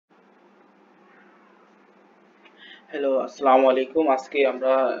Hello, আসসালামু আলাইকুম। আজকে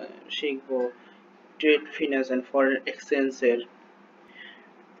আমরা শিখব ট্রেড ফিন্যান্স এন্ড ফরেন এক্সচেঞ্জের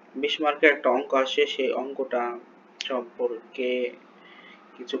 20 মার্কের একটা অঙ্ক আসে, সেই অঙ্কটা সম্পর্কে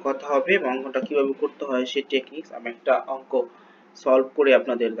কিছু কথা হবে এবং অঙ্কটা কিভাবে করতে হয় সেই টেকনিক্স আমি একটা অঙ্ক সলভ করে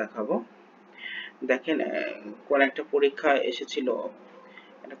আপনাদের দেখাবো। দেখেন, কোন একটা পরীক্ষা এসেছিল,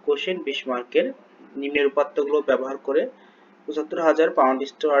 একটা কোশ্চেন 20 মার্কের, নিম্নের উপাত্তগুলো ব্যবহার করে ৭৫,০০০ পাউন্ড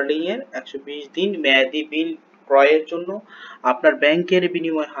স্টার্লিং এর 120 দিন মেয়াদি বিল ক্রয়ের জন্য আপনার ব্যাংকের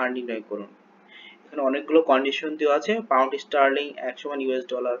বিনিময় হার নির্ণয় করুন। এখানে অনেকগুলো কন্ডিশন দেওয়া আছে। পাউন্ড স্টার্লিং 1 সমান ইউএস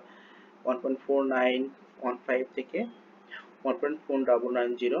ডলার 1.4915 থেকে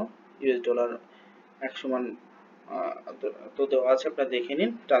 1.4990 ইউএস ডলার 1 সমান তো দেওয়া আছে, আপনারা দেখে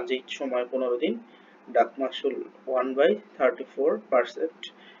নিন। ট্রানজিট সময় 15 দিন, ডাক মাসুল 1/34%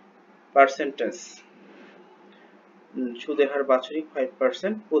 পার্সেন্টেজ, সুদের হার বাৎসরিক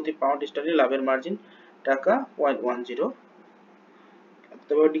 5%, প্রতি পাউন্ড স্টার্লিং লাভের মার্জিন টাকা 0.10।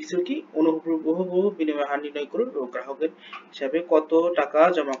 তবে ডিসিও কি অনুগ্রহ বিনিময় হার নির্ণয় করুন ও গ্রাহকের হিসাবে কত টাকা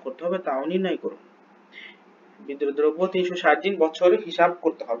জমা করতে হবে তাও নির্ণয় করুন। বিদ্যুৎ দ্রব্য 360 দিন বছরে হিসাব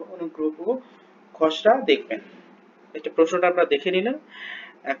করতে হবে। অনুগ্রহ খসড়া দেখবেন। এটা প্রশ্নটা আপনারা দেখে নিলেন।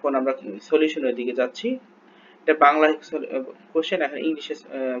 এখন আমরা সলিউশনের দিকে যাচ্ছি। এটা বাংলা কোশ্চেন, এখন ইংলিশে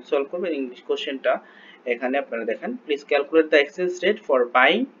সলভ করবেন। ইংলিশ কোশ্চেনটা এখানে আপনারা দেখেন। Please calculate the exchange rate for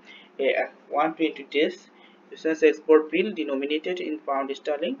buying a 120 days usance export bill denominated in pound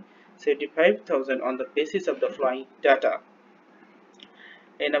sterling 75,000 on the basis of the following data.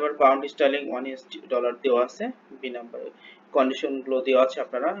 A number pound sterling 1 is dollar দেওয়া আছে, B number condition গুলো দেওয়া আছে,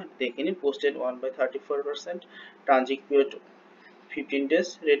 আপনারা দেখে নিন। Posted 1/34%, transit period 15 days,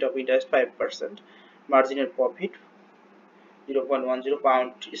 rate of interest 5%, marginal profit 0.10 pound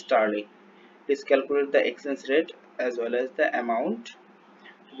sterling. Please calculate the exchange rate as well as the amount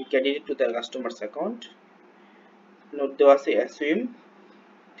to be credited to the customer's account. Note দেওয়া আছে assume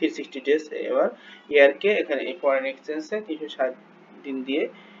 360 days। এবার ইয়ার কে এখানে foreign এক্সচেঞ্জে 360 দিন দিয়ে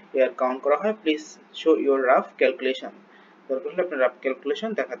ইয়ার count করা হয়। Please show your rough calculation. দরকার হলে আপনি রাফ ক্যালকুলেশন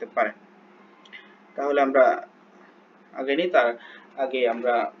দেখাতে পারেন। তাহলে আমরা আগে নিই, তার আগে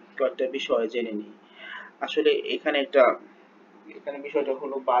আমরা কয়েকটা বিষয় জেনে নিই। আসলে এখানে বিষয়টা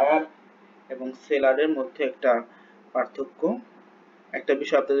হলো বায়ার এবং সেলারের মধ্যে একটা পার্থক্য। একটা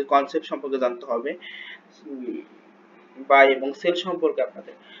বিষয় আপনাদের কনসেপ্ট সম্পর্কে জানতে হবে। বাই এবং সেল সম্পর্কে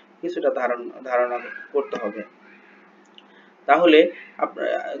আপনাদের কিছুটা ধারণা করতে হবে। তাহলে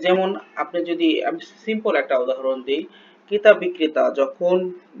যেমন আপনি যদি, আমি সিম্পল একটা উদাহরণ দিই। ক্রেতা বিক্রেতা যখন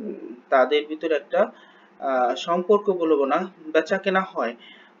তাদের ভিতরে একটা সম্পর্ক বলবো না, বেচা কেনা হয়,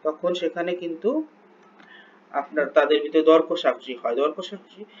 তখন সেখানে কিন্তু আপনার তাদের ভিতরে দর কষাকষি হয়। দর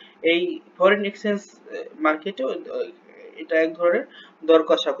কষাকষি এই ফরেন এক্সচেঞ্জ মার্কেটে এটা এক ধরনের দর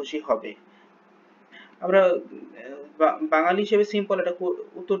কষাকষি হবে। আমরা বাঙালি হিসেবে সিম্পল একটা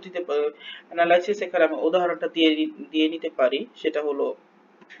উত্তর দিতে অ্যানালাইসিস এখানে আমি উদাহরণটা দিয়ে নিতে পারি। সেটা হলো,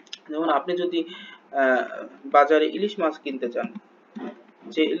 যেমন আপনি যদি বাজারে ইলিশ মাছ কিনতে চান,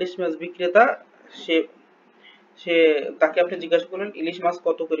 যে ইলিশ মাছ বিক্রেতা, সে সে তাকে আপনি জিজ্ঞাসা করলেন ইলিশ মাছ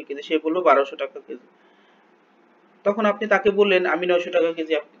কত করে কেজি, সে বললো 1200 টাকা কেজি। তখন আপনি তাকে বললেন আমি 900 টাকা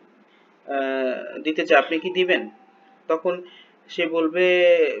কেজি দিতে চাই, আপনি কি দিবেন? তখন সে বলবে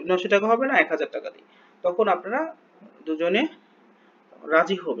 900 টাকা হবে না, 1000 টাকা দিই। তখন আপনারা দুজনে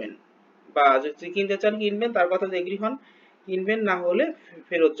রাজি হবেন, বা যদি কিনতে চান কিনবেন, তার কথা এগ্রি হন, কিনবেন, না হলে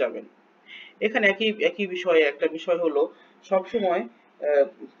ফেরত যাবেন। এখানে একই বিষয়ে একটা বিষয় হলো, সবসময়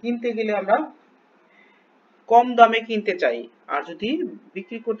কিনতে গেলে আমরা কম দামে কিনতে চাই, আর যদি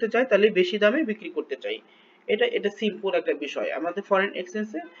বিক্রি করতে চাই তাহলে বেশি দামে বিক্রি করতে চাই। এটা সিম্পল একটা বিষয়। আমাদের ফরেন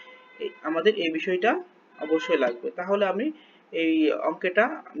এক্সচেঞ্জে আমাদের এই বিষয়টা অবশ্যই লাগবে। তাহলে আমি এই অঙ্কটা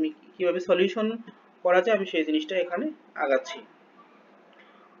আমি কিভাবে সলিউশন করা যায় আমি সেই জিনিসটা এখানে আগাচ্ছি।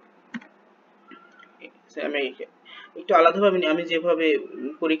 আমি একটু আলাদাভাবে আমি যেভাবে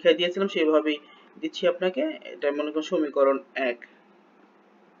পরীক্ষায় দিয়েছিলাম সেভাবেই দিচ্ছি আপনাকে। এটা মনে করুন সমীকরণ 1,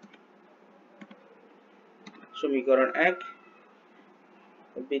 সমীকরণ 1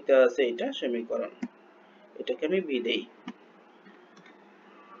 বিতে আছে, এটা সমীকরণ, এটাকে আমি বি দেই।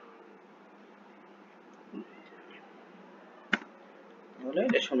 তাহলে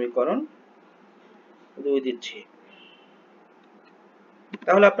এটা সমীকরণ 2 দিচ্ছি।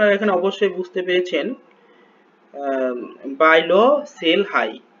 তাহলে আপনারা এখানে অবশ্যই বুঝতে পেরেছেন, বাই লো সেল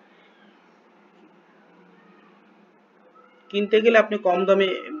হাই। কিনতে গেলে আপনি কম দামে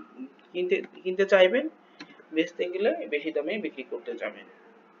কিনতে চাইবেন, বেচতে গেলে বেশি দামে বিক্রি করতে যাবেন।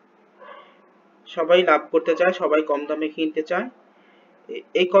 সবাই লাভ করতে চায়, সবাই কম দামে কিনতে চায়।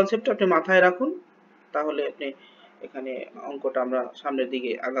 এই কনসেপ্টটা আপনি মাথায় রাখুন, তাহলে আপনি এখানে অঙ্কটা আমরা সামনের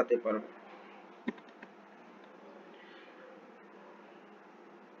দিকে আগাতে পারবো।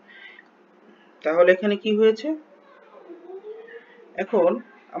 তাহলে এখানে কি হয়েছে, এখন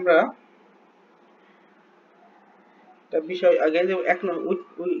আমরা একটা বিষয় আগে যে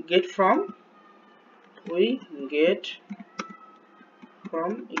we get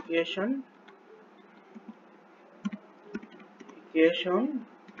from equation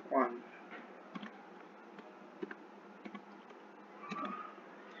 1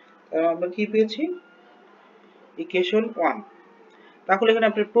 আমরা কি পেয়েছি ইকুয়েশন 1। তাহলে এখানে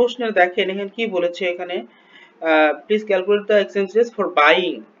আপনি প্রশ্নে দেখেন এখানে কি বলেছে, এখানে please calculate the exchange rate for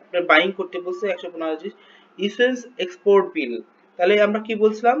buying, আপনি বাইং করতে বলছে 115 ইউসেন্স এক্সপোর্ট বিল। তাহলে আমরা কি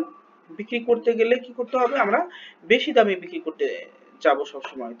বলছিলাম, বিক্রি করতে গেলে কি করতে হবে, আমরা বেশি দামে বিক্রি করতে যাব সব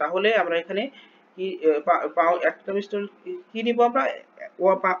সময়। তাহলে আমরা এখানে কি একটা কি নিব, আমরা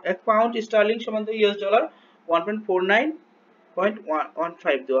 1 পাউন্ড স্টার্লিং সমান ইউএস ডলার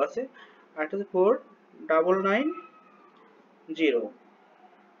 1.49.15 দেওয়া আছে, আর এটা 4990।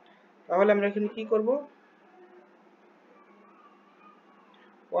 তাহলে আমরা এখানে কি করব,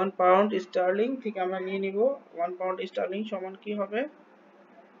 1 পাউন্ড স্টার্লিং থেকে আমরা নিয়ে নিব 1 পাউন্ড স্টার্লিং সমান কি হবে,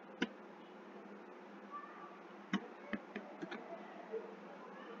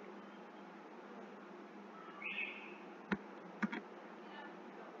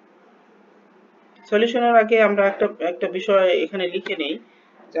 সলিউশনের আগে আমরা একটা বিষয় এখানে লিখে নেই,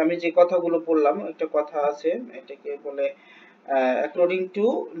 যে আমি যে কথাগুলো বললাম একটা কথা আছে, এটাকে বলে according to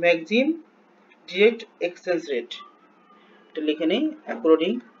Maxim direct exchange rate, এটা লিখে নেই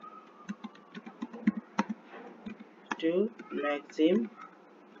according to Maxim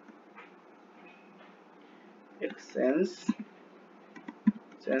exchange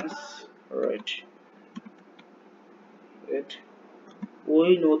rate we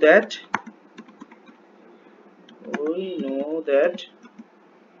know that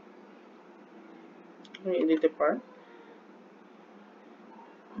দিতে পারে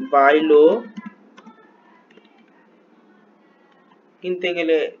বাই লো কিনতে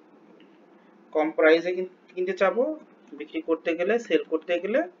গেলে কম প্রাইসে কিনতে চাবো, বিক্রি করতে গেলে সেল করতে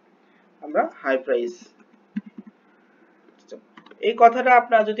গেলে আমরা হাই প্রাইস। এই কথাটা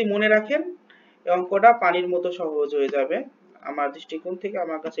আপনারা যদি মনে রাখেন এই অঙ্কটা পানির মতো সহজ হয়ে যাবে, আমার দৃষ্টিকোণ থেকে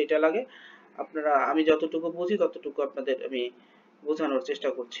আমার কাছে এটা লাগে। আপনারা আমি যতটুকু বুঝি ততটুকু আপনাদের আমি বোঝানোর চেষ্টা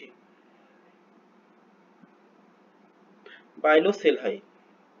করছি। বাই লো সেল হাই,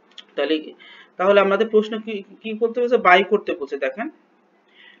 তাহলে আমাদের প্রশ্ন কি করতে বলছে, বাই করতে বলছে। দেখেন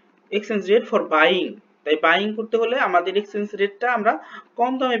এক্সচেঞ্জ রেট ফর বাইং, তাই বাইং করতে হলে আমাদের এক্সচেঞ্জ রেটটা আমরা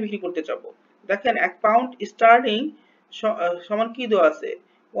কম দামে বিক্রি করতে চাবো। দেখেন 1 পাউন্ড স্টার্লিং সমান কি দেওয়া আছে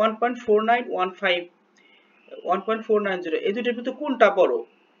 1.4915 1.490, এই দুটোর ভিতরে কোনটা বড়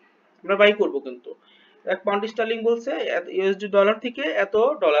আমরা বাই করব। কিন্তু 1 পাউন্ড স্টার্লিং বলছে ইউএসডি ডলার থেকে এত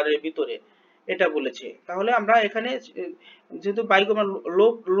ডলারের ভিতরে, এটা বলেছে। তাহলে আমরা এখানে যেহেতু বাই করব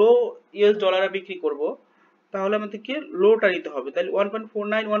লো ইউএস ডলারে বিক্রি করব, তাহলে আমাদেরকে লোটা নিতে হবে। তাহলে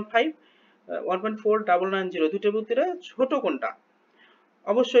 1.4915 1.4990 দুটোর ভিতরে ছোট কোনটা,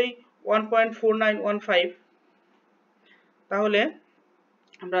 অবশ্যই 1.4915। তাহলে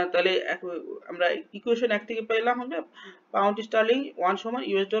আমরা ইকুয়েশন 1 থেকে পেলাম হবে পাউন্ড স্টার্লিং 1 সমান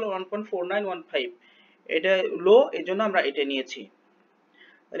ইউএস ডলার 1.4915, এটা লো, এজন্য আমরা এটা নিয়েছি।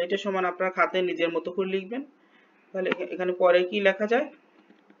 তাহলে এটা সমান আপনারা খাতে নিজের মতো করে লিখবেন। তাহলে এখানে পরে কি লেখা যায়,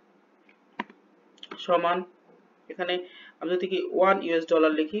 সমান এখানে আমরা যদি 1 ইউএস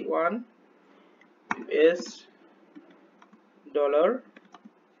ডলার লিখি 1 US dollar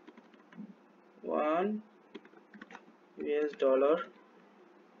 1 US dollar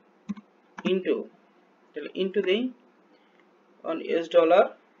into, তাহলে ইনটু দেই 1 ইউএস ডলার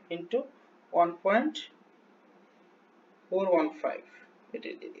ইনটু 1.415,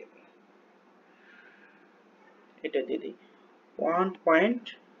 এটা দিয়ে দিই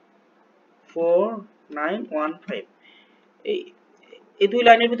 1.4915। এই দুই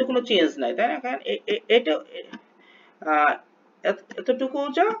লাইনের ভিতরে কোনো চেঞ্জ নাই, তাই না? কারণ এটা এতটুকু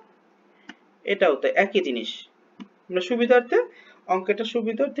যা এটাও তো একই জিনিস, আমরা সুবিধার্থে অঙ্কটা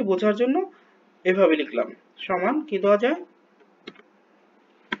সুবিধার্থে বোঝার জন্য এভাবে লিখলাম। সমান কি দেওয়া যায়,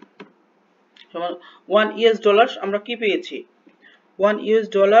 সমান 1 ইউএস ডলার আমরা কি পেয়েছি, 1 ইউএস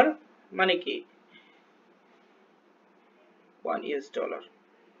ডলার মানে কি 1 ইউএস ডলার,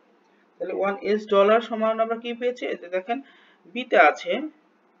 তাহলে 1 ইউএস ডলার সমান আমরা কি পেয়েছি, এতে দেখেন বিতে আছে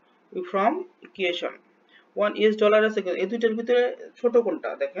ফ্রম ইকুয়েশন 1 ইউএস ডলার আছে, এই দুইটার ভিতরে ছোট কোনটা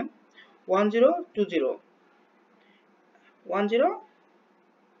দেখেন 10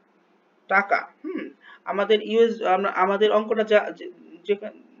 টাকা। আমাদের আমাদের অঙ্কটা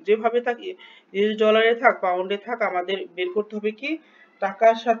যেভাবে থাকে ইউএস ডলারে থাক পাউন্ডে থাক, আমাদের বের করতে হবে কি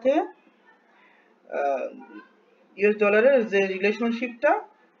টাকার সাথে ইউএস ডলারের যে রিলেশনশিপটা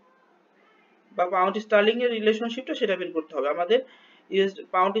বা পাউন্ড স্টার্লিং এর রিলেশনশিপটা সেটা বের করতে হবে আমাদের। ইউএস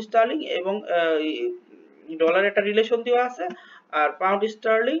পাউন্ড স্টার্লিং এবং ডলার একটা রিলেশন দেওয়া আছে, আর পাউন্ড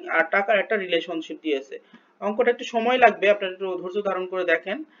স্টার্লিং আর টাকার একটা রিলেশনশিপ দিয়েছে। অঙ্কটা একটু সময় লাগবে, আপনারা একটু ধৈর্য ধারণ করে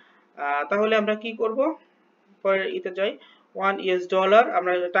দেখেন। তাহলে আমরা কি করব, পরে ইতে যাই। 1 ইউএস ডলার,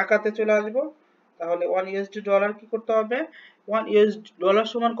 আমরা টাকাতে চলে আসব। তাহলে 1 ইউএস ডলার কি করতে হবে, 1 ইউএস ডলার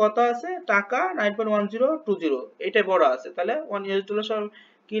সমান কত আছে, টাকা 9.1020, এটাই বড় আছে। তাহলে 1 ইউএস ডলার সমান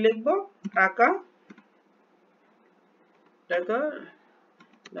কি লিখব, টাকা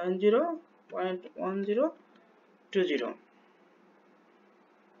 90.1020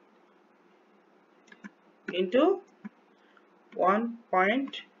 into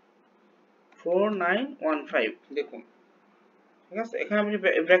 1.4915। দেখুন ঠিক আছে, এখানে আপনি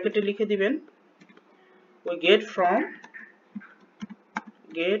ব্র্যাকেটে লিখে দিবেন we get from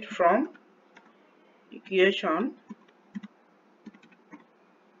equation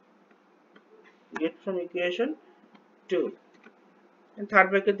 2, third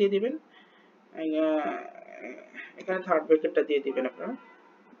bracket দিয়ে দিবেন। এখানে থার্ড ব্র্যাকেটটা দিয়ে দিবেন আপনারা,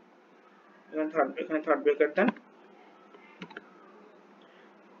 এখানে থার্ড ব্র্যাকেট দেন।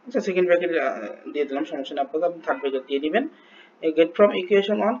 আচ্ছা সেকেন্ড ব্র্যাকেট দিয়ে দিলাম, সমস্যা নেই, আপনারা থার্ড ব্র্যাকেট দিয়ে দিবেন। গেট ফ্রম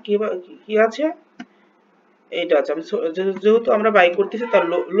ইকুয়েশন 1 কি আছে, এইটা আছে। আমি যেহেতু আমরা বাই করতেছি তার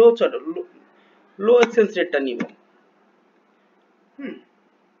লো এক্সচেঞ্জ রেটটা নিব।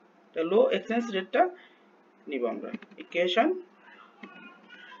 লো এক্সচেঞ্জ রেটটা নিব আমরা, ইকুয়েশন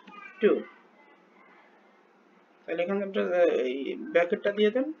 2। তাহলে এখানে আপনারা এই ব্র্যাকেটটা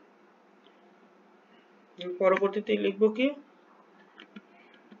দিয়ে দেন। পরবর্তীতে লিখব কি,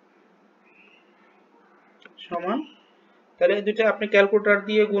 সমান। তাহলে এই দুটো আপনি ক্যালকুলেটর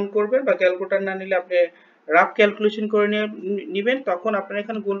দিয়ে গুণ করবেন, বা ক্যালকুলেটর না নিলে আপনি রাফ ক্যালকুলেশন করে নেবেন। তখন আপনার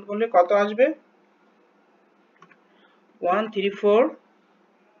এখানে গুণ করলে কত আসবে,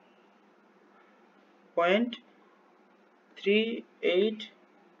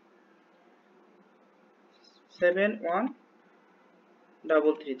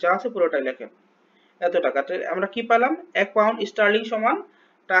 যা আছে পুরোটাই লেখেন। এত টাকা আমরা কি পেলাম, 1 পাউন্ড স্টার্লিং সমান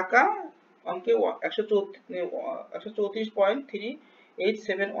টাকা অঙ্কে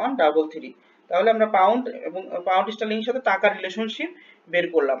 134.387133। তাহলে আমরা পাউন্ড এবং পাউন্ড স্টার্লিং এর সাথে টাকার রিলেশনশিপ বের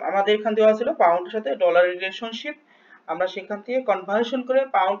করলাম। আমাদের এখান দেওয়া ছিল পাউন্ডের সাথে ডলারের রিলেশনশিপ, আমরা সেখান থেকে কনভার্সন করে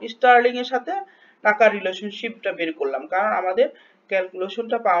পাউন্ড স্টার্লিং এর সাথে টাকার রিলেশনশিপটা বের করলাম, কারণ আমাদের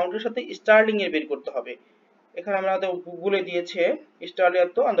ক্যালকুলেশনটা পাউন্ডের সাথে স্টার্লিং এর বের করতে হবে। এখানে আমাদের বলে দিয়েছে স্টার্লিং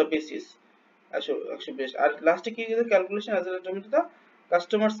তো অন দ্য বেসিস 120, আর লাস্টে কি দিয়েছে, calculation as rate to the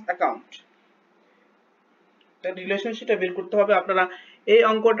কাস্টমারস account. তাই রিলেশনশিপটা বের করতে হবে। আপনারা এই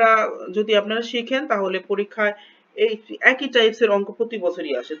অঙ্কটা যদি আপনারা শিখেন তাহলে পরীক্ষায় এই একই টাইপসের অঙ্ক প্রতি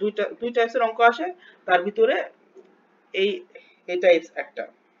বছরই আসে, দুই টাইপসের অঙ্ক আসে, তার ভিতরে এই টাইপস একটা।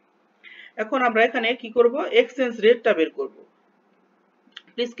 এখন আমরা এখানে কি করব, এক্সচেঞ্জ রেটটা বের করব।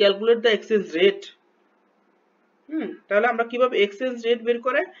 Please calculate the exchange rate. তাহলে আমরা কিভাবে এক্সচেঞ্জ রেট বের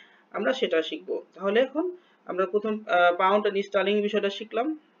করে আমরা সেটা শিখব। তাহলে এখন আমরা প্রথম পাউন্ড এন্ড স্টার্লিং বিষয়টা শিখলাম।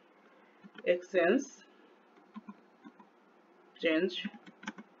 এক্সচেঞ্জ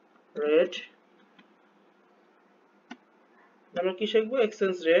রেট, আমরা কি শিখবো,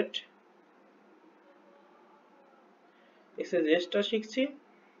 এক্সচেঞ্জ রেটটা শিখছি।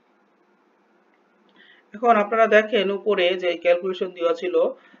 এখন আপনারা দেখেন উপরে যে ক্যালকুলেশন দেওয়া ছিল,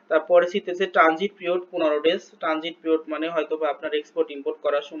 তারপরে শীতেছে transit period 15 days. Transit period মানে হয়তো বা আপনার এক্সপোর্ট ইম্পোর্ট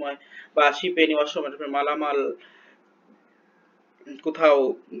করার সময় বা শিপে নেওয়ার সময় মালামাল কোথাও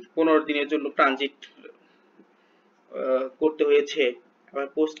 15 দিনের জন্য ট্রানজিট করতে হয়েছে। আবার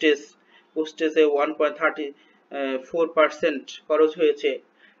পোস্টেজে 1.34% খরচ হয়েছে।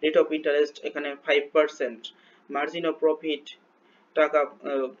 রেট অফ ইন্টারেস্ট এখানে 5%। মার্জিন অফ প্রফিট টাকা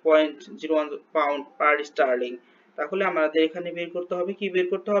 0.01 পাউন্ড পার স্টার্লিং। তাহলে আমাদের এখানে বের করতে হবে, কি বের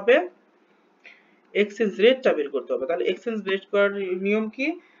করতে হবে, এক্সচেঞ্জ রেটটা বের করতে হবে। তাহলে এক্সচেঞ্জ রেট করার নিয়ম কি,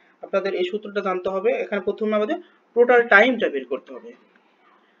 আপনাদের এই সূত্রটা জানতে হবে। এখানে প্রথমে আমাদের টোটাল টাইমটা বের করতে হবে।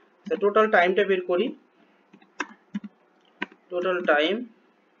 টোটাল টাইমটা বের করি। টোটাল টাইম,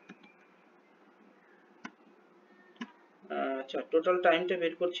 আচ্ছা টোটাল টাইমটা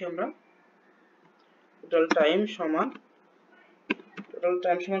বের করছি আমরা। টোটাল টাইম সমান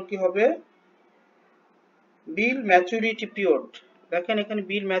কি হবে, বিল ম্যাচুরিটি পিরিয়ড। দেখেন এখানে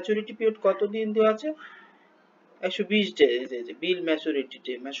বিল ম্যাচুরিটি পিরিয়ড কত দিন দেওয়া আছে, 120 ডেজ। বিল ম্যাচুরিটি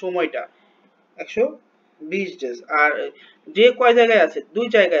ডে মানে সময়টা 120 ডেজ। আর ডে কয় জায়গায় আছে, দুই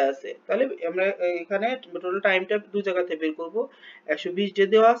জায়গায় আছে। তাহলে আমরা এখানে টোটাল টাইমটা দুই জায়গাতে বের করব। 120 ডে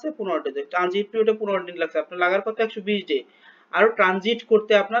দেওয়া আছে, 15 ডে। ট্রানজিট পিরিয়ডে 15 দিন লাগছে, আপনার লাগার কথা 120 ডে। আরো ট্রানজিট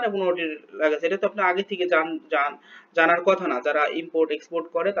করতে আপনার 15টি লাগে। এটা তো আপনি আগে থেকে জানার কথা না, যারা ইম্পোর্ট এক্সপোর্ট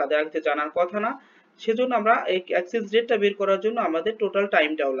করে তাদের আগে থেকে জানার কথা না। সেজন্য আমরা এই অ্যাক্সেস রেটটা বের করার জন্য আমাদের টোটাল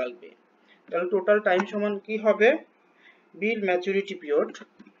টাইমটাও লাগবে। তাহলে টোটাল টাইম সমান কি হবে, বিল maturity period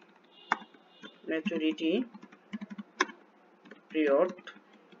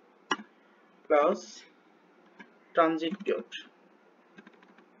plus transit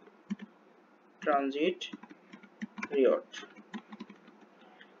period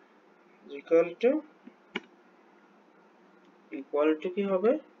equal to কি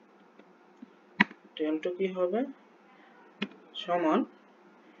হবে, সমান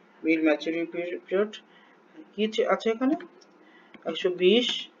বিল ম্যাচুরিটি পিরিয়ড কি আছে এখানে 120,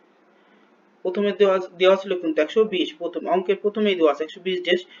 প্রথমে দেওয়া ছিল কিন্তু 120, প্রথম অঙ্কের প্রথমেই দেওয়া আছে 120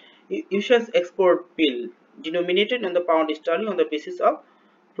 days usance export bill denominated on the pound sterling on the basis of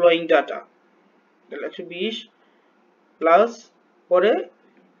flowing data। তাহলে 120 প্লাস পরে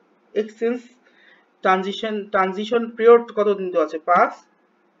এক্সচেঞ্জ ট্রানজিশন পিরিয়ড কত দিন দেওয়া আছে, 5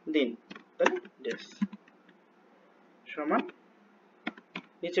 দিন, তাহলে ডেজ সমান,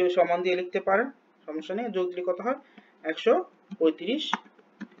 নিচে সমান দিয়ে লিখতে পারেন, সমস্যা নেই, যোগ দিলে কত হয় 135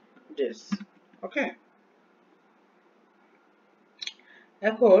 ডেজ। ওকে,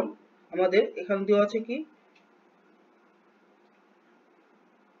 এখন আমাদের এখানে দেওয়া আছে কি,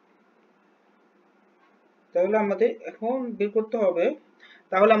 তাহলে আমাদের এখন বের করতে হবে,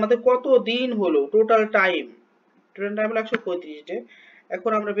 তাহলে আমাদের কত দিন হলো, টোটাল টাইম হলো 135 ডে।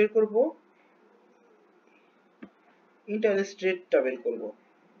 এখন আমরা বের করব ইন্টারেস্ট রেটটা বের করব।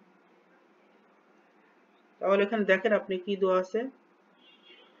 তাহলে এখানে দেখেন আপনি কি দেওয়া আছে,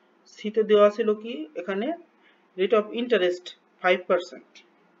 সিতে দেওয়া ছিল কি, এখানে রেট অফ ইন্টারেস্ট 5%।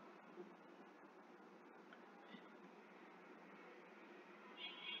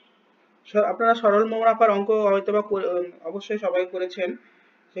 আপনারা সরল মুনাফার অঙ্ক হয়তোবা অবশ্যই সবাই করেছেন,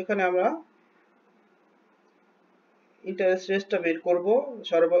 সেখানে আমরা ইন্টারেস্ট রেটটা বের করব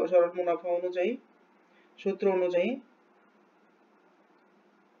সরল মুনাফা অনুযায়ী, সূত্র অনুযায়ী।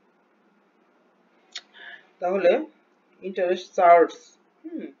 তাহলে ইন্টারেস্ট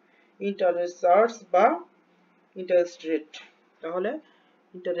চার্জ বা ইন্টারেস্ট রেট, তাহলে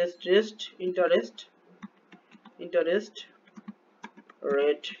ইন্টারেস্ট রেট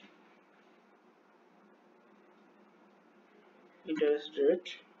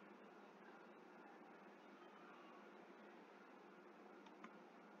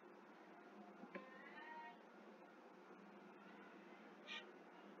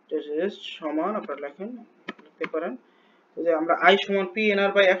সমান, আপনারা লিখতে পারেন যে আমরা আই সমান পি এন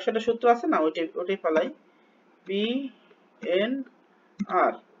আর বাই 100টা সূত্র আছে না, ওইটাই পালাই, পি এন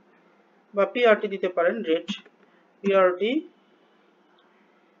আর বা পিআরটি দিতে পারেন, rate PRT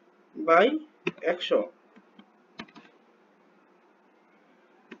by 100,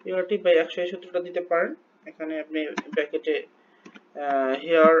 PRT by 100 এই সূত্রটা দিতে পারেন। এখানে আপনি ব্র্যাকেটে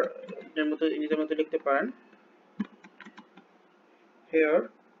হেয়ার এর মতো নিজের মতো লিখতে পারেন, হেয়ার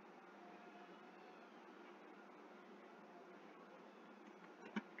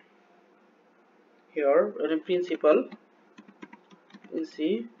প্রিন্সিপাল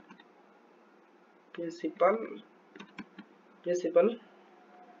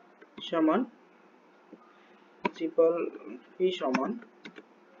সমান পি সমান,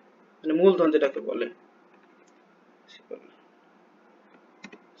 মানে মূলধন যেটাকে বলে,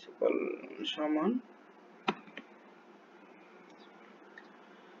 সমান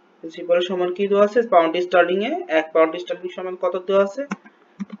প্রিন্সিপাল সমান কি দেওয়া আছে, পাউন্ড স্টার্লিং এ 1 পাউন্ড স্টার্লিং সমান কত দেওয়া আছে,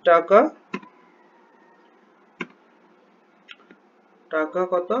 টাকা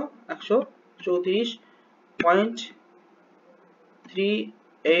কত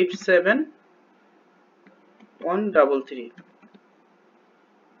 134.387133।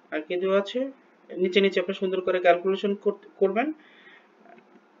 আর কি দেওয়া আছে নিচে আপনি সুন্দর করে ক্যালকুলেশন করবেন।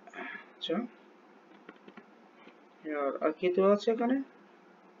 আচ্ছা, আর কি দেওয়া আছে এখানে,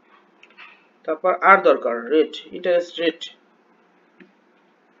 তারপর আর দরকার রেট, ইন্টারেস্ট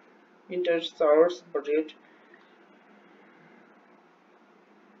চার্জ রেট,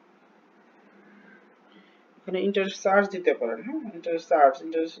 এখানে ইন্টারেস্ট চার্জ দিতে পারেন, হ্যাঁ ইন্টারেস্ট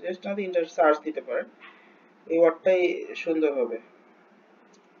চার্জ দিতে পারেন, এই ওয়ার্ডটাই সুন্দর হবে,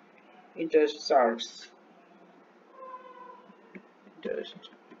 ইন্টারেস্ট চার্জ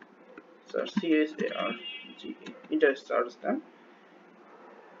ইন্টারেস্ট চার্জ দেন,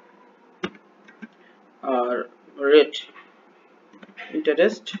 আর রেট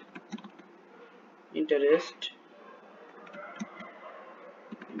ইন্টারেস্ট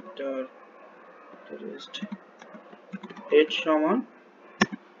রেট সমান,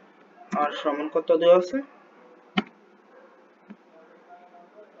 আর সমান কত দেওয়া আছে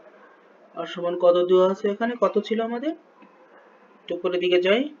আর সমান কত দেওয়া আছে এখানে, কত ছিল আমাদের, একটু উপরের দিকে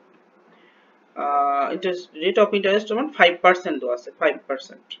যাই, ইন্টারেস্ট রেট অফ ইন্টারেস্ট সমান 5% দেওয়া আছে,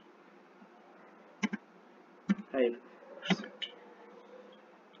 5%,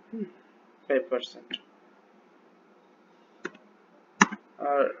 5%,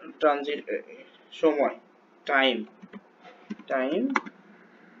 আর ট্রানজিট সময়, টাইম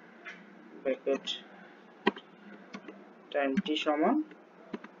ব্র্যাকেট টাইম টি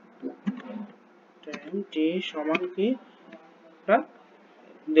সমান কি,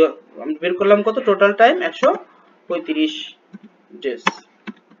 আমি বের করলাম কত, টোটাল টাইম 135 ডেজ,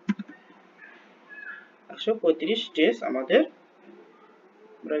 135 ডেজ আমাদের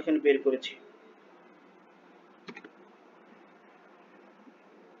আমরা এখানে বের করেছি।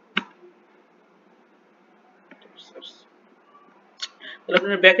 তাহলে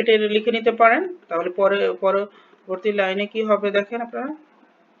আপনারা ব্র্যাকেটে লিখে নিতে পারেন, তাহলে পরবর্তী লাইনে কি হবে দেখেন আপনারা,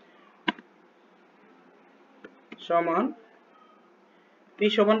 সমান পি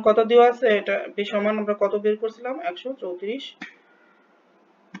সমান কত দেওয়া আছে, এটা পি সমান আমরা কত বের করছিলাম, 134,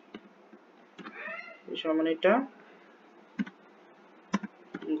 পি সমান এটা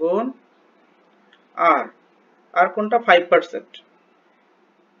গুণ আর কোনটা 5%,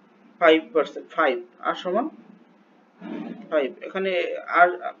 5 আর সমান 5, এখানে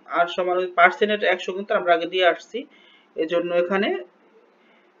আর সমান পার্সেন্টের 100 কিন্তু আমরা আগে দিয়ে আসছি, এজন্য এখানে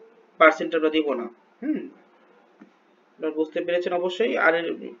পার্সেন্ট আমরা দিব না। বুঝতে পেরেছেন অবশ্যই, আর এর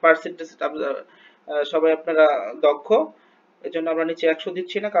পার্সেন্টেজ সবাই আপনারা দক্ষ, এজন্য আমরা নিচে 100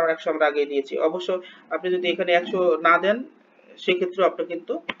 দিচ্ছি না, কারণ 100 আমরা আগে দিয়েছি। অবশ্য আপনি যদি এখানে 100 না দেন সেক্ষেত্রে আপনি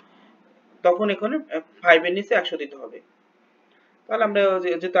কিন্তু তখন এখানে 5 এর নিচে 100 দিতে হবে। তাহলে আমরা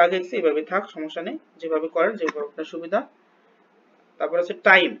যেটা আগে দিচ্ছি এইভাবে থাক, সমস্যা নেই, যেভাবে করেন যেভাবে আপনার সুবিধা। তারপর আছে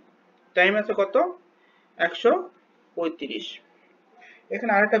টাইম আছে কত, 135।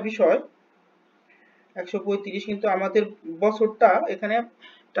 এখানে আরেকটা বিষয়, 135 কিন্তু আমাদের বছরটা, এখানে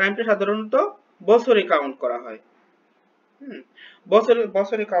টাইমটা সাধারণত বছরে কাউন্ট করা হয়,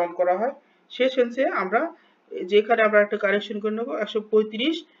 বছরে কাউন্ট করা হয়। সেই সেন্সে আমরা যেখানে আমরা একটা কারেকশন করে নেব,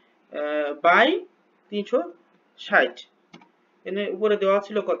 135 বাই 360, এখানে উপরে দেওয়া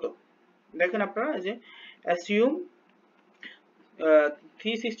ছিল কত দেখেন আপনারা, এই যে অ্যাসিউম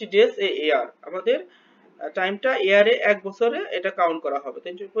 360 ডেজ এ ইয়ার, আমাদের টাইমটা ইয়ারে এক বছরে এটা কাউন্ট করা হবে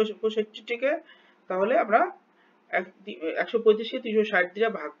 365 টিকে, তাহলে আমরা 135 কে 360 দিয়ে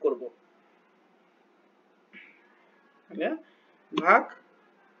ভাগ করব,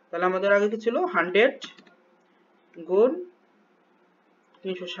 তাহলে আমাদের আগে কি ছিল, 100 গুণ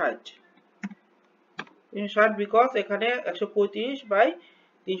 360, বিকজ এখানে 135 বাই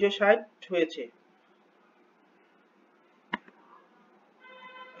 360 হয়েছে,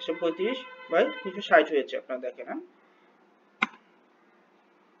 135 বাই 360 হয়েছে, আপনারা দেখেন।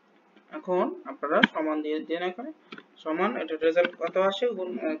 এখন আপনারা সমান দিয়ে দেন, এখানে সমান, এটা রেজাল্ট কত আসে,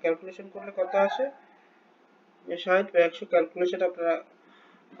 ক্যালকুলেশন করলে কত আসে, 60 বাই 100 ক্যালকুলেশন আপনারা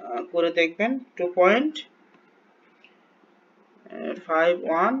করে দেখবেন,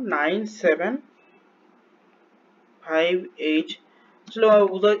 2.519758, আসলে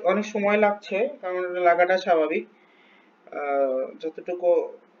অনেক সময় লাগছে, কারণ লাগাটা স্বাভাবিক, যতটুকু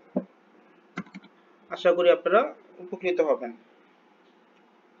আশা করি আপনারা উপকৃত হবেন।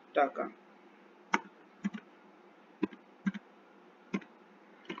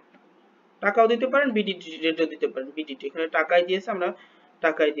 টাকাও দিতে পারেন, বিডিটি রেটও দিতে পারেন, বিডিটি এখানে টাকায় দিয়েছে, আমরা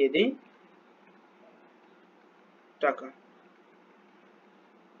টাকায় দিয়ে দিই, টাকা,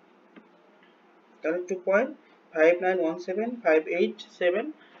 তাহলে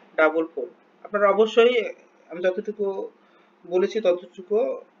 2.591758744, আপনারা অবশ্যই আমি যতটুকু বলেছি ততটুকু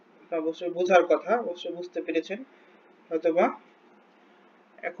অবশ্যই বোঝার কথা, অবশ্যই বুঝতে পেরেছেন হয়তোবা।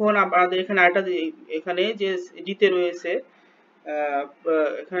 এখন আমাদের এখানে আরেকটা, এখানে যে দিতে রয়েছে,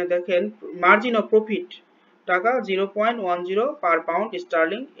 এখানে দেখেন মার্জিন অফ প্রফিট টাকা 0.10 পার পাউন্ড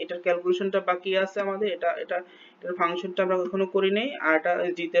স্টার্লিং, এটার ক্যালকুলেশনটা বাকি আছে আমাদের, এটার ফাংশনটা আমরা এখনো করি নাই, আর এটা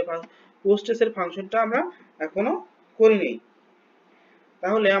জিতে পোস্টেজের ফাংশনটা আমরা এখনো করি নাই।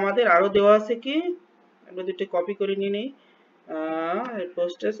 তাহলে আমাদের আরো দেওয়া আছে কি, আমরা দুটো কপি করে নিয়ে নেই,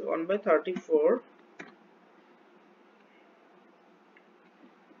 পোস্টেজ 1/34,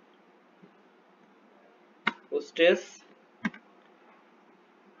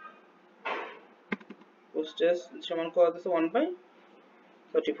 পোস্টেজ সমান কত আছে,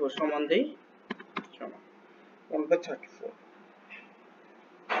 1/34 সমান দেই, সমান 1/34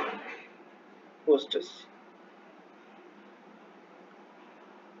 পোস্টেজ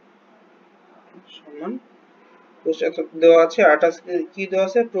সমান, পোস্টেজ দেওয়া আছে, 28 কি দেওয়া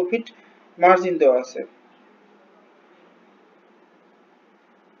আছে, প্রফিট মার্জিন দেওয়া আছে,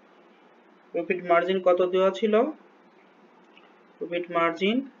 প্রফিট মার্জিন কত দেওয়া ছিল, প্রফিট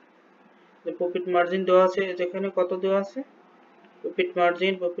মার্জিন দেওয়া আছে যেখানে কত দেওয়া আছে, প্রফিট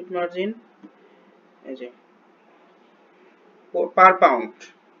মার্জিন এই যে পার pound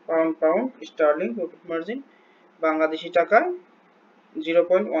Sterling profit margin Bangladeshi টাকায়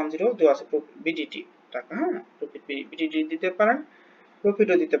 0.10 দেওয়া আছে বিডিটি টাকা। হ্যাঁ, প্রফিট বিডিটি দিতে পারেন,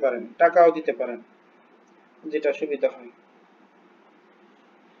 প্রফিটও দিতে পারেন, টাকাও দিতে পারেন, যেটা সুবিধা হয়।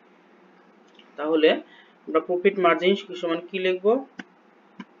 তাহলে আমরা প্রফিট মার্জিন সমান কি লিখব,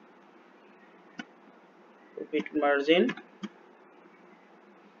 profit margin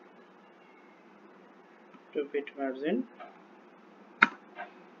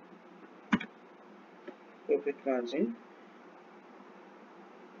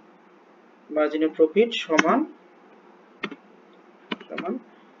margin of profit সমান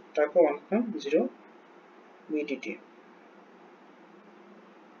টাকা 1.0 বিডিটি।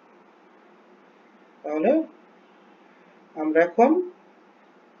 তাহলে আমরা এখন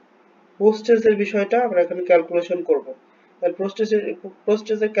পোস্টেজের বিষয়টা আমরা এখানে ক্যালকুলেশন করব। তাহলে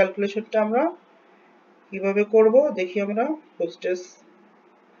পোস্টেজের ক্যালকুলেশনটা আমরা কিভাবে করব দেখি আমরা। পোস্টেজ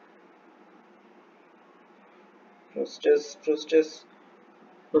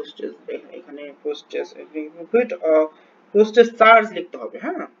এখানে পোস্টেজ চার্জ লিখতে হবে।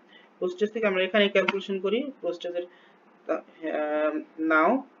 হ্যাঁ, পোস্টেজ থেকে আমরা এখানে ক্যালকুলেশন করি পোস্টেজের।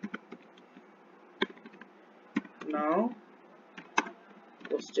 নাও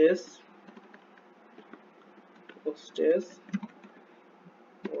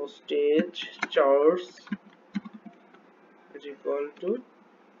postage charge is equal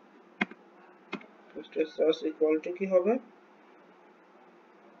to কি হবে,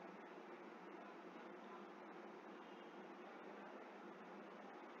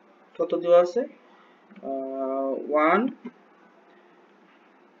 কত দেওয়া আছে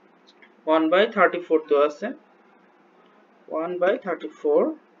 1/34 দেওয়া আছে,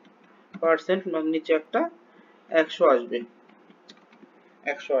 1/34% মানে নিচে একটা 100 আসবে,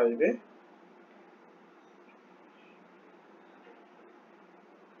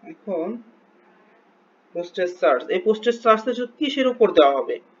 এখন পোস্টেজ চার্জ, এই পোস্টেজ চার্জটা কিসের উপর দেওয়া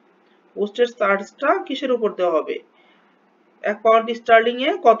হবে, পোস্টেজ চার্জটা কিসের উপর দেওয়া হবে, 1 পাউন্ড স্টার্লিং এ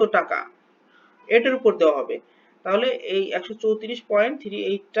কত টাকা, এটার উপর দেওয়া হবে। তাহলে এই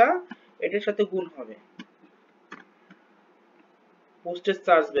 134.38টা এটার সাথে গুণ হবে পোস্টেজ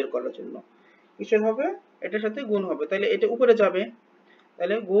চার্জ বের করার জন্য। কিসের হবে, এটার সাথে গুণ হবে, তাহলে এটা উপরে যাবে,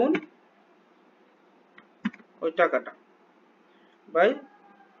 তাহলে গুণ ওই টাকাটা বাই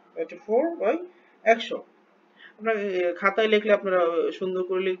 34/100। আপনারা খাতায় লিখলে আপনারা সুন্দর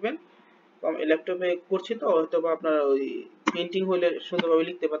করে লিখবেন, ল্যাপটপে করছি তো হয়তো বা আপনারা ওই প্রিন্টিং হলে সুন্দরভাবে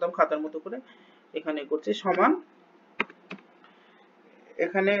লিখতে পারতাম খাতার মতো করে। এখানে করছি সমান,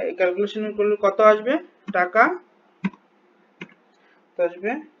 এখানে ক্যালকুলেশন করলে কত আসবে, টাকা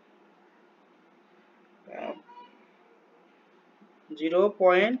আসবে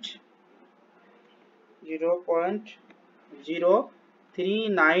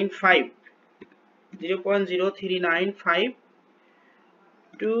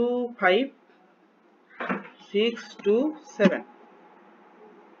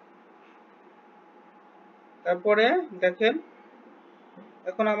তারপরে দেখেন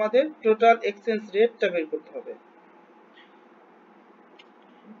এখন আমাদের টোটাল এক্সচেঞ্জ রেটটা বের করতে হবে।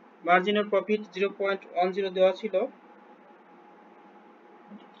 মার্জিন অফ প্রফিট 0.10 দেওয়া ছিল,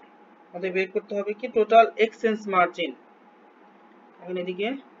 আমাদের বের করতে হবে কি টোটাল এক্সচেঞ্জ মার্জিন। এখন এদিকে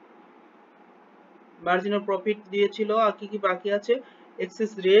মার্জিন অফ প্রফিট দিয়েছিল, আর কি কি বাকি আছে,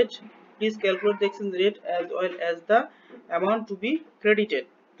 exchange rate, please calculate the exchange rate as well as the amount to be credited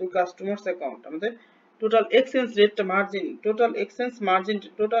to customers account। আমাদের টোটাল এক্সচেঞ্জ রেটটা মার্জিন, টোটাল এক্সচেঞ্জ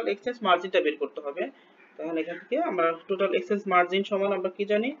মার্জিনটা বের করতে হবে। তাহলে এখান থেকে আমরা টোটাল এক্সচেঞ্জ মার্জিন সমান আমরা কি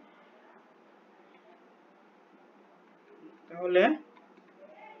জানি, তাহলে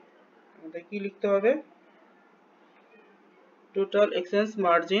আমাদের কি লিখতে হবে, total exchange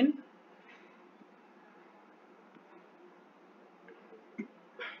margin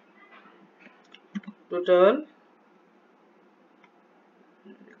total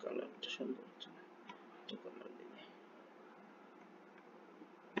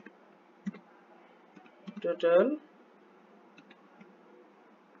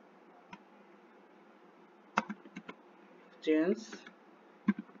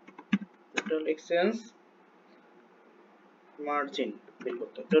exchange margin বের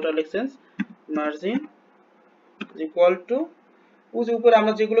করতে হবে। Total exchange margin equal to উপরে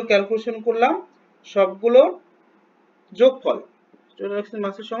আমরা যেগুলো ক্যালকুলেশন করলাম সবগুলো যোগফল। টোটাল এক্সচেঞ্জ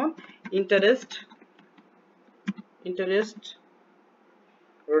মার্জিন সমান interest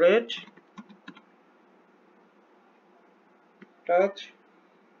rate touch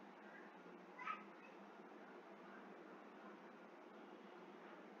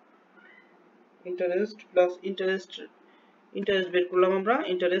interest plus interest বের করলাম আমরা,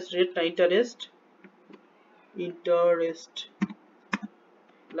 ইন্টারেস্ট রেট না interest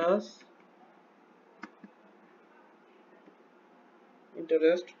plus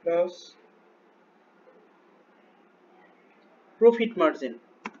interest plus profit margin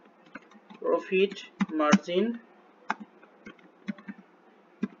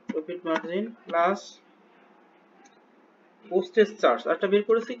plus postage charge, একটা বের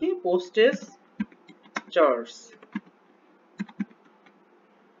করেছি কি পোস্টেজ চার্জ।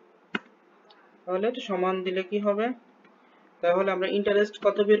 তাহলে এটা সমান দিলে কি হবে, তাহলে আমরা ইন্টারেস্ট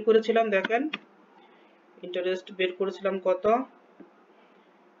কত বের করেছিলাম দেখেন, ইন্টারেস্ট বের করেছিলাম কত,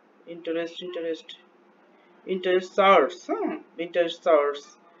 ইন্টারেস্ট চার্জ, হ্যাঁ ইন্টারেস্ট চার্জ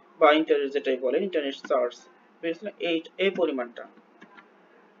বা ইন্টারেস্ট যেটাই বলে ইন্টারেস্ট চার্জ বেরিয়েছিলাম এই পরিমাণটা,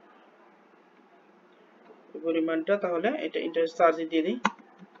 তাহলে এটা ইন্টারেস্ট চার্জ দিয়ে দিই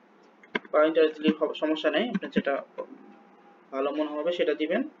বা ইন্টারেস্ট দিলে সমস্যা নেই, আপনি যেটা ভালো মনে হবে সেটা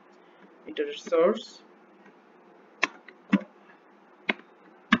দিবেন। Interest charge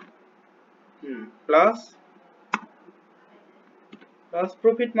plus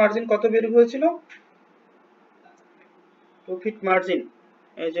profit margin কত বের হয়েছিল, প্রফিট মার্জিন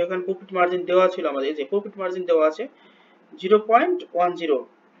এই যে এখানে প্রফিট মার্জিন দেওয়া ছিল আমাদের, এই যে প্রফিট মার্জিন দেওয়া আছে 0.10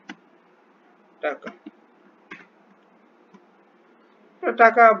 টাকা।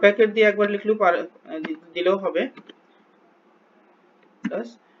 টাকা ব্র্যাকেট দিয়ে একবার লিখলেও দিলেও হবে, প্লাস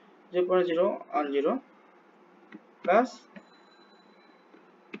 0.010 প্লাস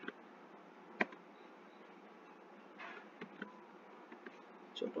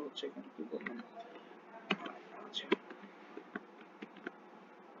ছোট হচ্ছে এখানে কি বললাম,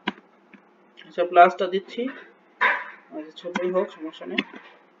 আচ্ছা প্লাসটা দিচ্ছি, আচ্ছা ছোটই হোক সমস্যা নেই,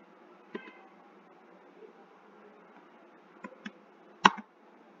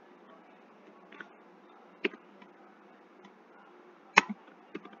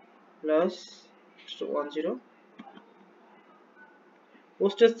 প্লাস 10।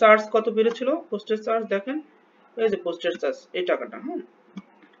 পোস্টেজ চার্জ কত বেড়েছিল, পোস্টেজ চার্জ দেখেন এই যে পোস্টেজ চার্জ এই টাকাটা, হ্যাঁ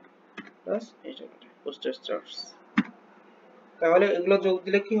প্লাস এই টাকাটা পোস্টেজ চার্জ। তাহলে এগুলো যোগ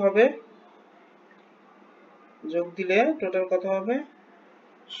দিলে কি হবে, যোগ দিলে টোটাল কত হবে,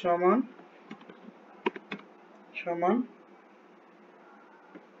 সমান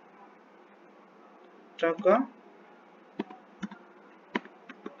টাকা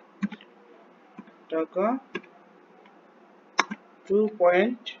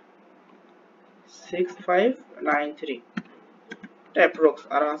 2.6593 অ্যাপ্রক্স,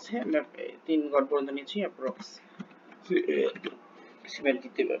 আর আছে 3 ঘর পর্যন্ত নিচ্ছি অ্যাপ্রক্স সিমেন্ট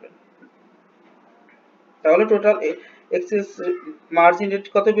দিতে পারবেন। তাহলে টোটাল এক্সেস মার্জিন রেট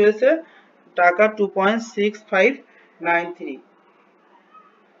কত বেড়েছে, টাকা 2.6593।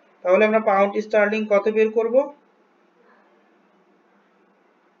 তাহলে আমরা পাউন্ড স্টার্লিং কত বের করব,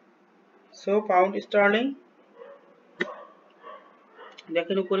 সো পাউন্ড স্টার্লিং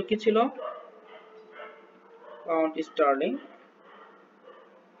দেখেন উপরে কি ছিল, পাউন্ড স্টার্লিং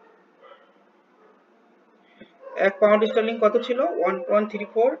 1 পাউন্ড স্টার্লিং কত ছিল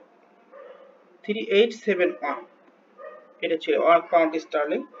 1.3871, এটা ছিল 1 পাউন্ড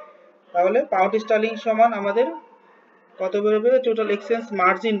স্টার্লিং। তাহলে পাউন্ড স্টার্লিং সমান আমাদের কত বেরোবে, টোটাল এক্সচেঞ্জ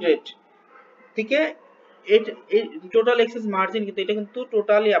মার্জিন রেট থেকে এই টোটাল এক্সচেঞ্জ মার্জিন, কিন্তু এটা কিন্তু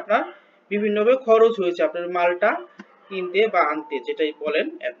টোটালি আপনার বিভিন্নভাবে খরচ হয়েছে, আপনার মালটা কিনতে বা আনতে যেটাই বলেন,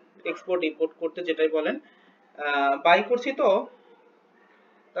 এক্সপোর্ট ইম্পোর্ট করতে যেটাই বলেন, বাই করছি তো,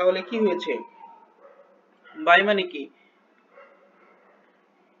 তাহলে কি হয়েছে, বাই মানে কি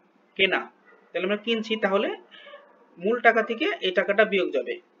কেনা, তাহলে আমরা কিনছি, তাহলে মূল টাকা থেকে এই টাকাটা বিয়োগ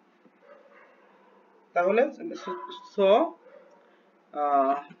যাবে, তাহলে সো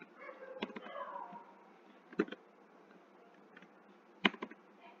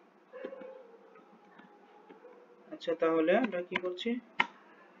আচ্ছা তাহলে আমরা কি করছি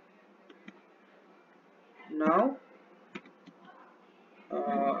নাও,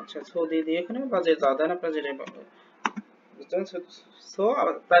 আচ্ছা সো দিয়ে এখানে বাজে দাদা না আপনারা যেটা বুঝছেন, সো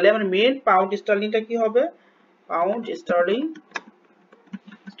তাহলে আমার মেন পাউন্ড স্টার্লিংটা কি হবে, পাউন্ড স্টার্লিং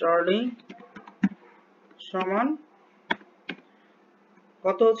সমান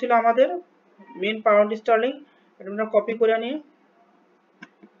কত হচ্ছিল আমাদের মেন পাউন্ড স্টার্লিং, এটা আমরা কপি করে নিই,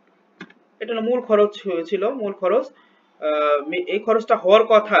 এটা হলো মূল খরচ হয়েছিল, মূল খরচ, এই খরচটা হওয়ার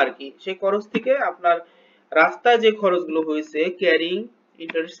কথা আর কি, সেই খরচ থেকে আপনার রাস্তায় যে খরচগুলো হয়েছে, ক্যারিং,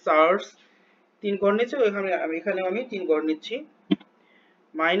 ইন্টারেস্ট চার্জ 3 ঘর নিচ্ছে, এখানে আমি 3 ঘর নিচ্ছি,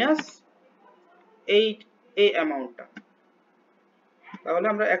 মাইনাস এই অ্যামাউন্টটা, তাহলে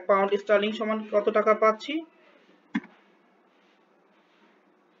আমরা 1 পাউন্ড স্টার্লিং সমান কত টাকা পাচ্ছি,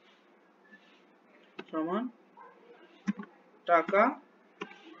 সমান টাকা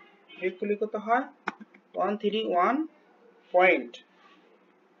বিয়োগ কত হয়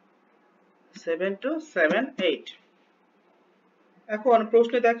 131.7278। এখন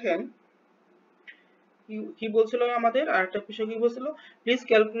প্রশ্নে দেখেন কি বলছিল আমাদের, আরেকটা বিষয় কি বলছিল, please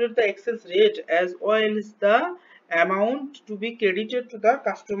calculate the exchange rate as well as the amount two B credited to the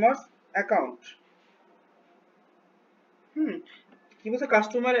কাস্টমারস account. কি বলছে,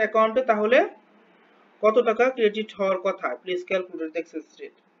 কাস্টমার অ্যাকাউন্টে তাহলে কত টাকা ক্রেডিট হওয়ার কথা, please calculate the exchange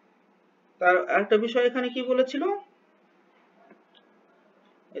rate. তার আরেকটা বিষয় এখানে কি বলেছিল,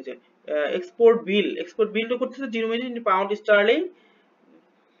 এই যে এক্সপোর্ট বিলটা করতেছে ডিনোমিনেটেড ইন পাউন্ড স্টার্লিং,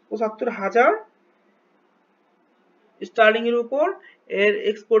 ৭৫,০০০ স্টার্লিং এর উপর এর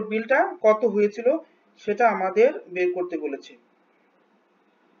এক্সপোর্ট বিলটা কত হয়েছিল সেটা আমাদের বের করতে বলেছে।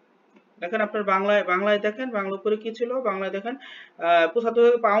 দেখেন আপনার বাংলায় দেখেন, বাংলা উপরে কি ছিল, বাংলায় দেখেন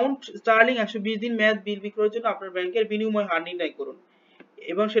 ৭৫,০০০ পাউন্ড স্টার্লিং ১২০ দিন মেয়াদ বিল বিক্রয়ের জন্য আপনার ব্যাংকের বিনিময় হার নির্ণয় করুন,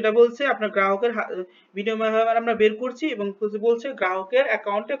 এবং সেটা বলছে আপনার গ্রাহকের বিনিময় হার আমরা বের করছি, এবং বলছে গ্রাহকের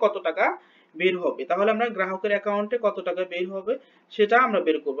অ্যাকাউন্টে কত টাকা বের হবে। তাহলে আমরা গ্রাহকের অ্যাকাউন্টে কত টাকা বের হবে সেটা আমরা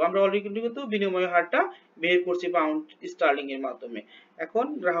বের করব। আমরা অলরেডি কিন্তু বিনিময় হারটা বের করছি পাউন্ড স্টার্লিং এর মাধ্যমে। এখন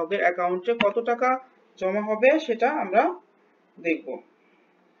গ্রাহকের অ্যাকাউন্টে কত টাকা জমা হবে সেটা আমরা দেখব।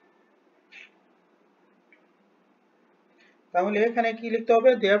 তাহলে এখানে কি লিখতে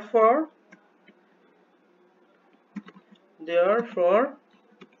হবে, therefore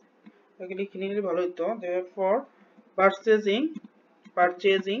এখানে লিখে নিলে ভালো হতো, therefore purchasing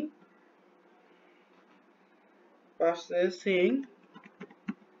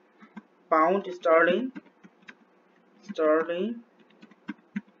pound sterling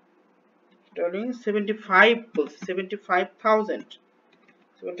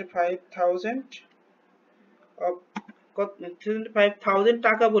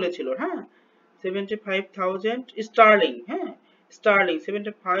টাকা বলেছিল, হ্যাঁ 75,000 স্টার্লিং, হ্যাঁ স্টার্লিং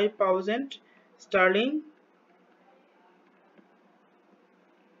 75,000 স্টার্লিং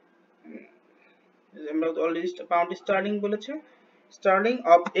আমরা অলরেডি পাউন্ড স্টার্লিং বলেছে, Sterling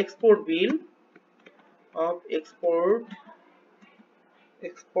of export bill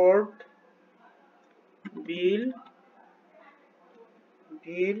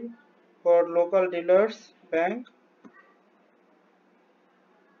for local dealers bank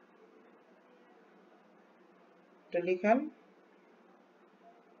লিখেন,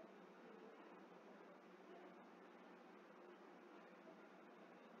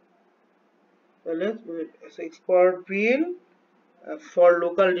 export bill for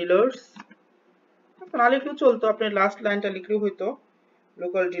local dealers, না লিখলেও চলতো, আপনি লাস্ট লাইনটা লিখলেও হইতো,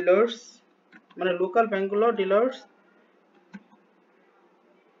 লোকাল ডিলার্স মানে লোকাল ব্যাংকগুলো ডিলার্স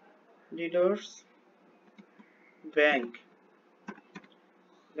ব্যাংক,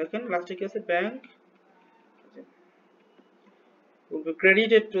 দেখেন লাস্টে কি আছে, bank will be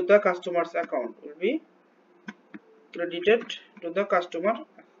credited to the customer's account,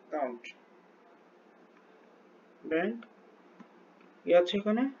 bank কি আছে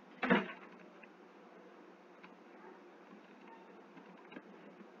এখানে,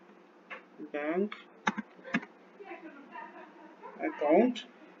 ব্যাংক অ্যাকাউন্ট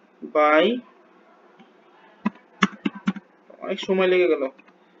বাই, অনেক সময় লেগে গেল,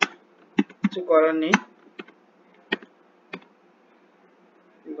 কিছু করার নেই,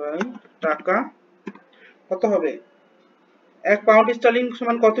 বাই টাকা কত হবে, 1 পাউন্ড স্টার্লিং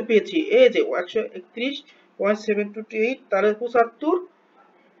সমান কত পেয়েছি, এই যে 131.728, তাহলে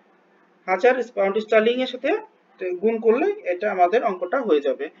 ৭৫,০০০ পাউন্ড স্টার্লিং এর সাথে গুণ করলে এটা আমাদের অঙ্কটা হয়ে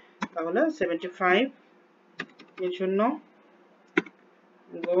যাবে। তাহলে 75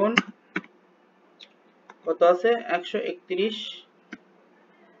 গুণ কত আছে 131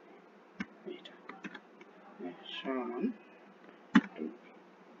 সমান,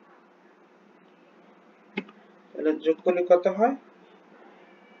 তাহলে যোগ করলে কত হয়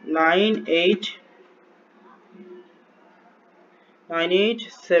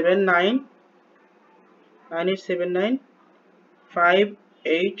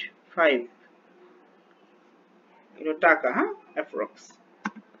এটা টাকা, হ্যাঁ অ্যাপ্রক্স,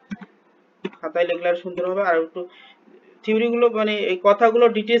 খাতায় লিখলে আর সুন্দর হবে, আর একটু থিওরি গুলো মানে এই কথাগুলো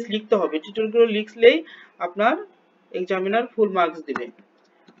ডিটেইলস লিখতে হবে, টিউটোরিয়ালগুলো লিখলেই আপনার এক্সামিনার ফুল মার্কস দিবে,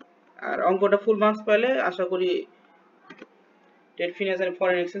 আর অঙ্কটা ফুল মার্কস পেলে আশা করি ট্রেড ফিন্যান্স এন্ড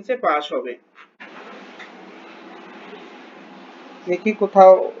ফরেন এক্সচেঞ্জে পাস হবে। দেখি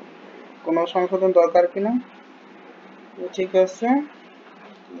কোথাও কোনো সংশোধন দরকার কিনা, ঠিক আছে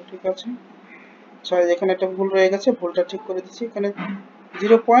আচ্ছা এখানে একটা ভুল রয়ে গেছে, ভুলটা ঠিক করে দিচ্ছি, এখানে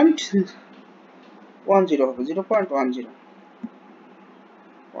 0.10 হবে 0.10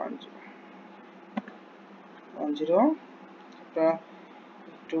 এটা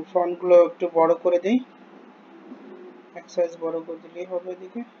একটু ফন্ট গুলো একটু বড় করে দেই এক সাইজ বড় করে দিলেই হবে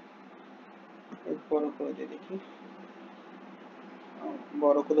এদিকে বড় করে দিয়ে দেখি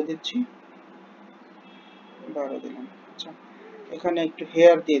বড় করে দিচ্ছি 12 দিলাম আচ্ছা এখানে একটু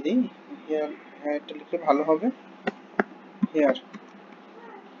হেয়ার দিয়ে দিই হেয়ারটা লিখলে ভালো হবে হেয়ার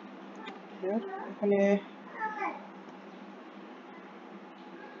এখানে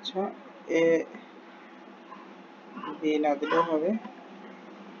আচ্ছা এ বি না দিলেও হবে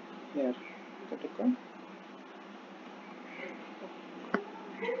হেয়ার কতটুকু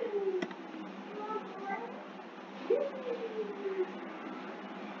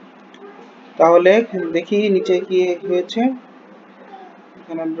তাহলে দেখি নিচে কি হয়েছে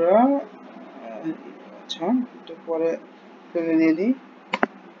এখানে আমরা আচ্ছা এটা পরে ফেলে দিয়ে দিই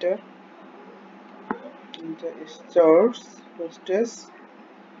এটা starts postage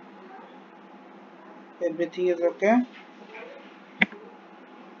everything is okay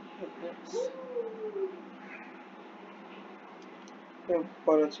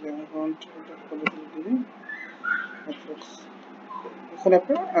পরে ছিল অ্যাকাউন্ট এটা করে দিই এখানে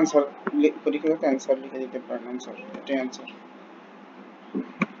আপনি অ্যানসার পরীক্ষাতে অ্যানসার লিখে দিতে পারেন অ্যানসার এটাই অ্যানসার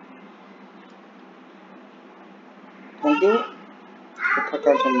থ্যাংক ইউ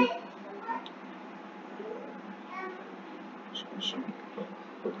থাকার জন্য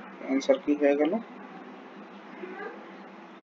অ্যানসার কি হয়ে গেল